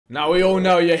Now we all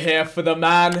know you're here for the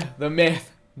man, the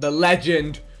myth, the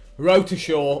legend,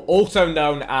 Rotashaw, also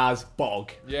known as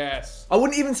Bog. Yes. I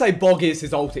wouldn't even say Bog is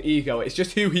his alter ego, it's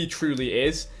just who he truly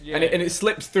is. Yeah. And it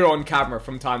slips through on camera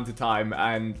from time to time,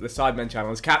 and the Sidemen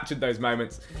channel has captured those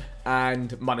moments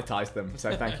and monetized them.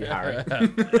 So thank you, Harry.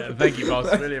 Yeah, thank you,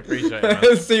 boss. Really appreciate it, man.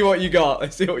 Let's see what you got.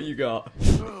 Let's see what you got.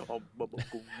 He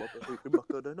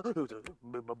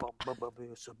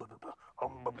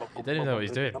don't even know what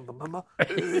he's doing.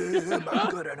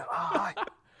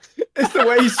 It's the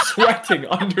way he's sweating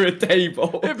under a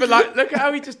table. Yeah, but like, look at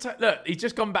how he just look. He's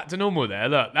just gone back to normal there.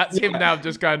 Look, that's him now,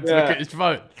 just going to look at his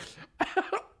phone.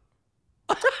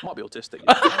 Might be autistic.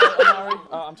 I'm Harry.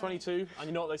 I'm 22, and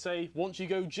you know what they say? Once you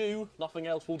go Jew, nothing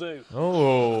else will do.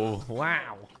 Oh,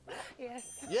 wow.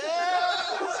 Yes.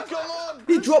 Yes! Come on!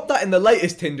 He dropped that in the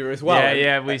latest Tinder as well.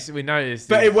 Yeah, we noticed.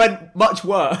 But it went much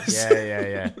worse.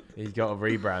 Yeah. He's got a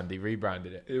rebrand. He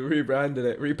rebranded it. He rebranded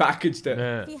it, repackaged it.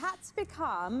 Yeah. If you had to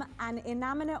become an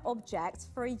inanimate object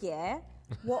for a year,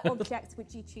 what object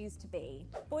would you choose to be?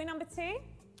 Boy number 2?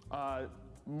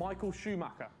 Michael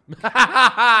Schumacher.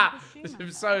 This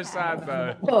is so sad,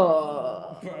 though.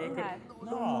 Okay.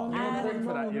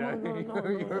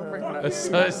 That's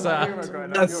so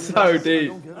sad. That's so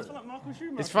deep.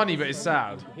 It's funny, but it's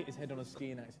sad. Hit his head on a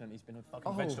skiing accident. He's been a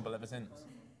fucking vegetable ever since.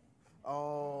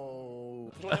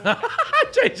 Oh.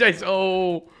 JJ's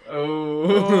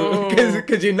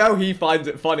Because you know he finds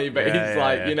it funny, but he's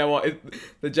like, you know what,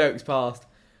 the joke's past.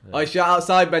 I shout out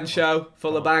Sidemen show,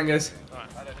 full of bangers.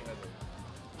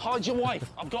 Hide your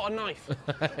wife. I've got a knife.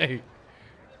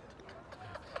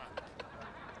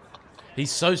 He's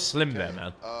so slim there,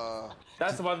 man.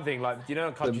 That's the one thing, like, you know,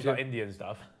 in countries like India and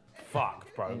stuff,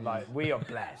 fucked, bro. Like, we are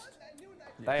blessed.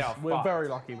 They are fucked. We're very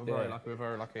lucky. We're very lucky. We're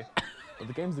very lucky. But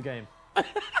the game's the game.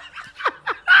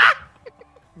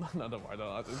 No, don't worry.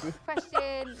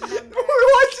 Question number...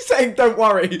 Why is he saying don't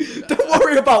worry? Don't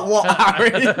worry about what, Harry?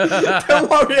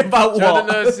 Don't worry about Do you what? want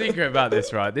to know the secret about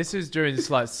this, right? This is during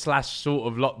like slash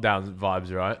sort of lockdown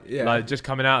vibes, right? Yeah. Like just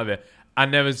coming out of it.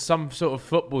 And there was some sort of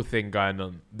football thing going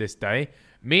on this day.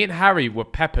 Me and Harry were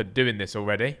peppered doing this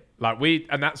already. Like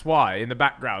and that's why in the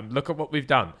background, look at what we've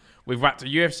done. We've wrapped a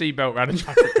UFC belt around a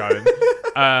traffic cone,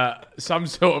 some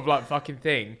sort of like fucking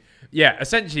thing. Yeah,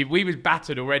 essentially, we was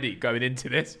battered already going into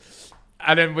this.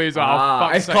 And then we was like, oh,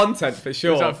 fuck's it's sake. Content for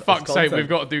sure. It was like, fuck's sake, we've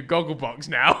got to do Gogglebox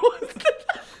now.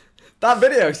 That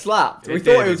video slapped. We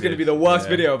thought it was going to be the worst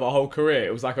Yeah. video of our whole career.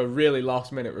 It was like a really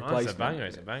last minute replacement.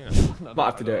 It's a banger. Might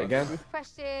have to do it again.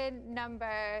 Question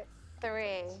number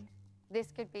 3.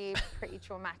 This could be pretty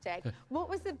traumatic. What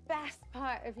was the best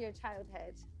part of your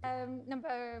childhood?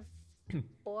 Number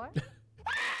 4?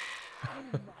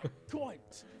 God.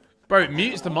 Bro, it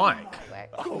mutes the mic.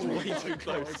 Oh, way too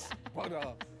close.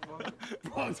 Brother.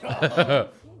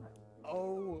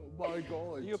 Oh my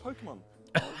god. Are you a Pokemon?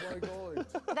 Oh my god.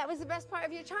 That was the best part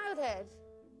of your childhood.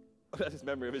 That's his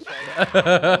memory of his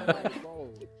childhood.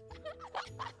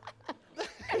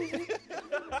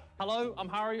 Hello, I'm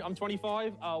Harry. I'm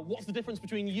 25. What's the difference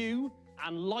between you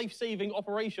and life-saving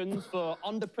operations for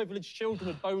underprivileged children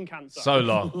with bone cancer? So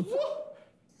long.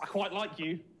 I quite like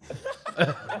you. wait.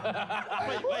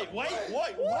 What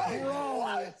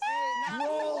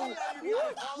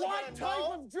type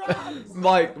of drugs?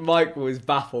 Mike was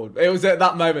baffled. It was at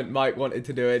that moment Mike wanted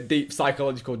to do a deep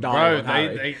psychological dive.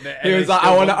 He was like,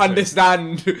 I want to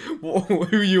understand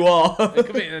who you are. It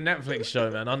could be in a Netflix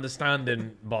show, man.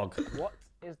 Understanding Bog. What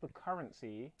is the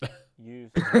currency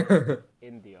used in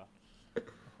India?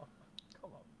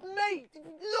 Mate,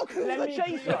 look at the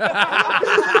chaser. It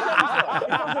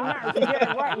doesn't matter. If you get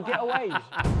it right, you get away.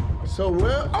 So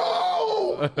where?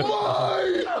 Oh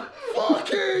my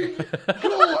fucking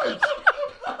god!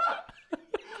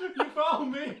 You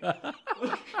found me.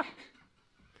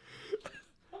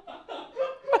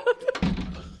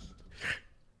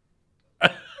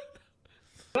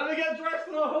 Let me get dressed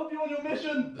and I'll help you on your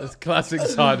mission. That's classic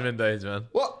Sidemen days, man.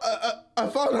 What? I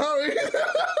found Harry.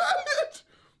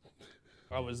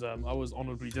 I was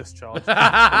honourably discharged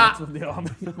from the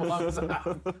army.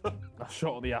 I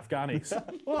shot at the Afghanis.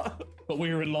 What? But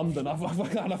we were in London. I had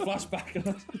a flashback.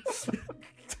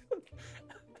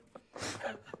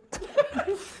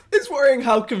 It's worrying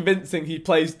how convincing he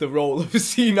plays the role of a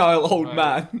senile old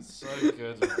man. So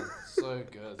good, man. So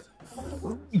good.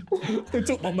 They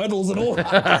took my medals and all.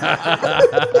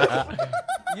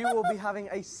 You will be having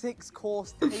a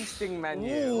 6-course tasting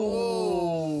menu.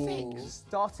 Ooh.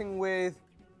 Starting with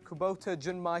Kubota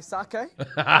Junmai Sake.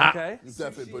 Okay. You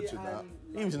definitely butchered that.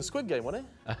 He was in Squid Game, wasn't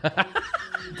he?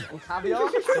 And caviar.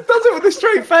 Does it with a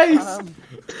straight face.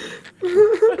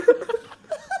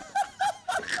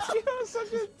 You're such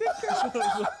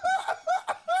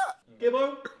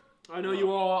Gibbo, I know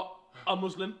you are a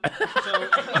Muslim. So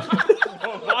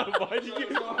Why did you?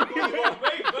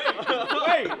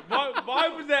 Wait. Why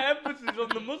was there emphasis on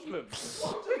the Muslim?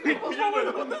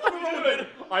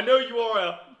 I know you are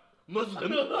a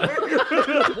Muslim.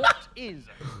 what is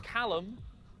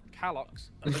Calloch's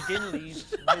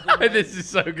McGinley's middle name? This is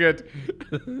so good.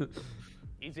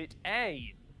 Is it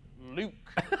A, Luke,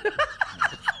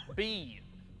 B,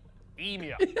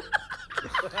 Emir,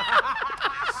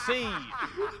 C,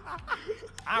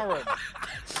 Aaron,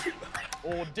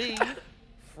 or D,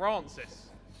 Francis?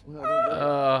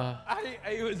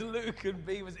 A was Luke and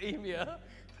B was Emir.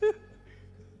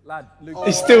 Lad, Luke.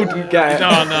 He still didn't get it.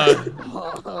 Oh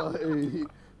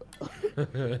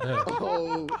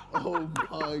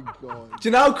my god. Do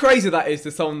you know how crazy that is to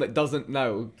someone that doesn't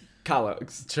know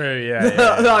Calloch's? True,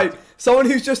 yeah. Like, someone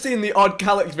who's just seen the odd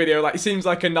Calloch's video, like, seems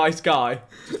like a nice guy.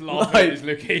 Just laughing at his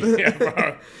leukemia,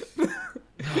 bro.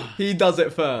 He does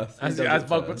it first. As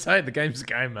Bog would say, the game's the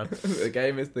game, man. The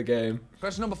game is the game.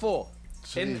 Question number 4.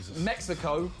 Jesus. In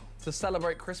Mexico, to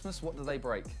celebrate Christmas, what do they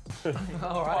break?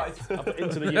 All right.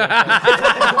 Into the US.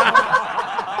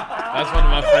 That's one of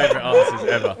my favourite answers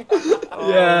ever.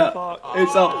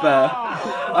 It's up there.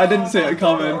 I didn't see it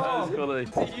coming.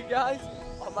 You guys?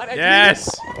 Yes!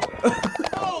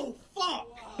 Oh fuck!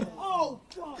 Oh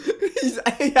fuck!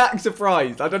 He acts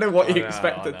surprised. I don't know what he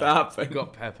expected to happen. I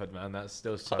got peppered, man. That's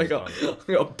still so I got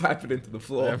peppered into the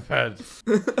floor.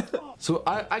 So,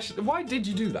 actually, why did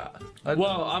you do that?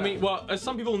 Well, I mean, as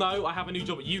some people know, I have a new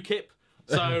job at UKIP.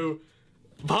 So,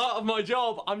 part of my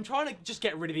job, I'm trying to just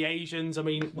get rid of the Asians. I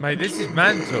mean... Mate, this is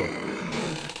mental.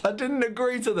 I didn't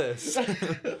agree to this.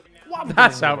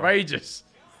 That's outrageous.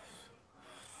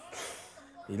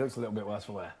 He looks a little bit worse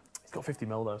for wear. He's got 50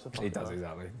 mil though. So He does,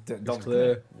 exactly.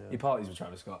 Clear. He parties with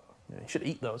Travis Scott. Yeah, he should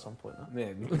eat though at some point. Though.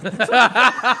 Yeah.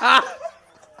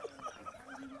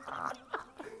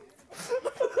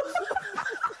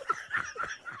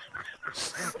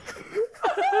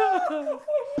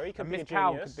 Miss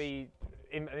Cow could be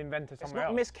an inventor somewhere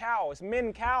else. Miss Cow, it's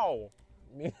Min Cow.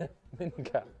 Min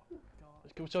Cow.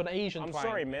 So an Asian I'm twang.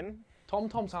 sorry, Min. Tom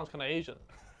sounds kind of Asian.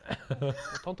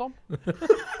 Tom?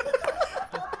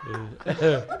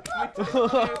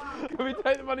 Can we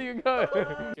take the money and go?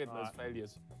 Goodness,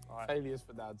 failures. Right. Failures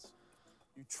for dads.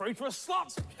 You traitorous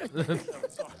slut!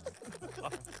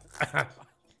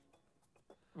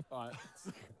 Right.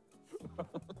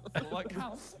 Like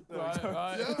counts.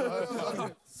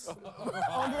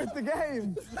 On with the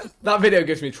game. That video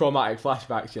gives me traumatic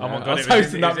flashbacks, you know. Oh my I God, was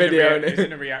hosting that video. It was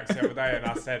in a reaction the other day, and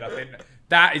I said, I think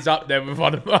that is up there with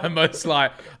one of my most,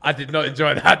 like, I did not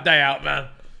enjoy that day out, man.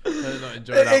 I did not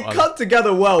enjoy that It one. cut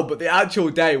together well, but the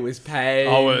actual day was pain.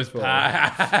 Oh, it was pain.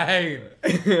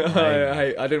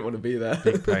 I didn't want to be there.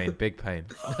 Big pain, big pain.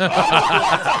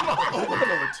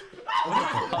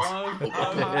 I'm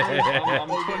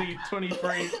 20,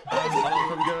 23. I'm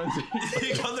from Guernsey.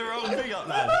 You got the wrong thing up,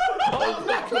 man.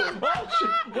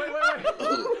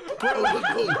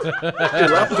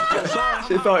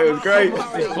 She thought it was great.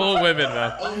 These poor women,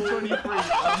 man. I'm 23.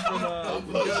 I'm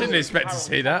from Shouldn't expect to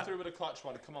see that. Through with a clutch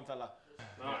one. Come on, fella.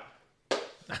 Right.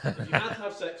 If you had to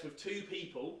have sex with 2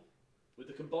 people with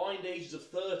the combined ages of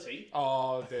 30,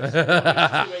 Oh, dear. which 2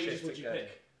 ages would you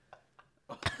pick?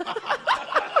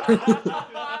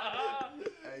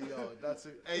 That's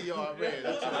a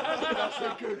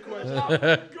good question.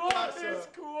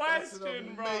 That's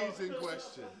an amazing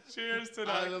question. Cheers to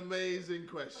that. An amazing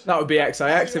question. That would be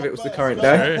XIX if it was the current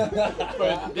day.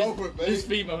 Go for it, babe. This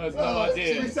female has no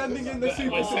idea. We're sending in the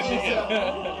super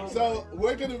So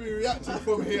we're going to be reacting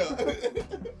from here.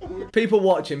 People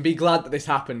watching, be glad that this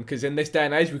happened, because in this day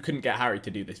and age, we couldn't get Harry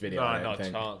to do this video. I No, don't not a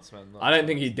think. chance, man. I don't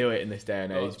think he'd do it in this day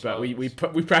and age, but a we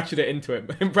pressured it into it,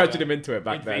 pressured him into it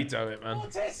back We'd then. veto it, man.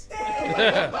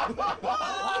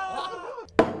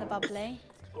 The bubbly.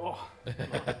 Oh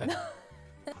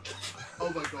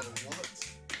my god,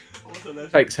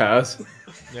 what? Takes hers.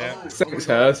 Yeah. Sinks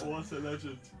hers. What a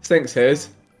legend. Sinks his.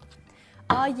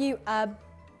 Are you a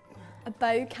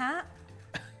bow cat?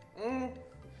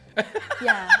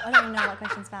 Yeah, I don't even know what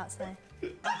question's about today.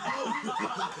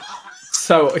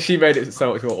 So she made it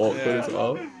so much more awkward as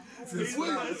well. Wait,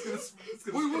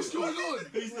 what's going on?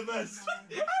 He's the best.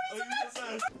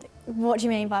 What do you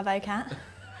mean by bow cat?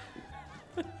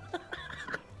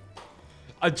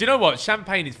 Do you know what?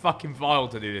 Champagne is fucking vile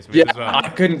to do this with as well. I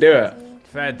couldn't do it.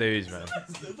 Fair dues, man.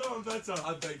 Someone better.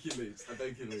 I beg he leaves. I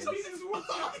beg he leaves.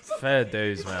 Fair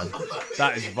dues, man.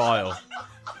 That is vile.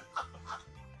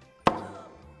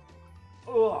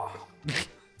 Oh.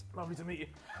 Lovely to meet you.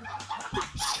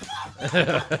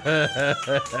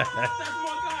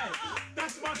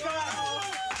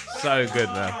 So good,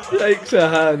 man. Shakes her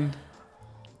hand.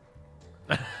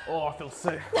 Oh, I feel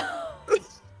sick.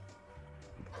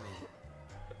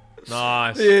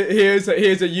 Nice. Here's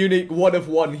a unique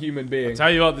one-of-one human being.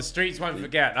 Tell you what, the streets won't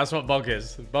forget. That's what Bog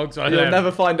is. Bog's one of You'll them.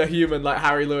 never find a human like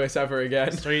Harry Lewis ever again.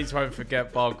 The streets won't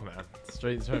forget Bog, man. The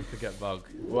streets won't forget Bog.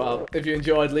 Well, if you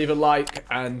enjoyed, leave a like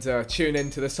and tune in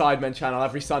to the Sidemen channel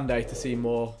every Sunday to see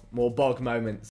more Bog moments.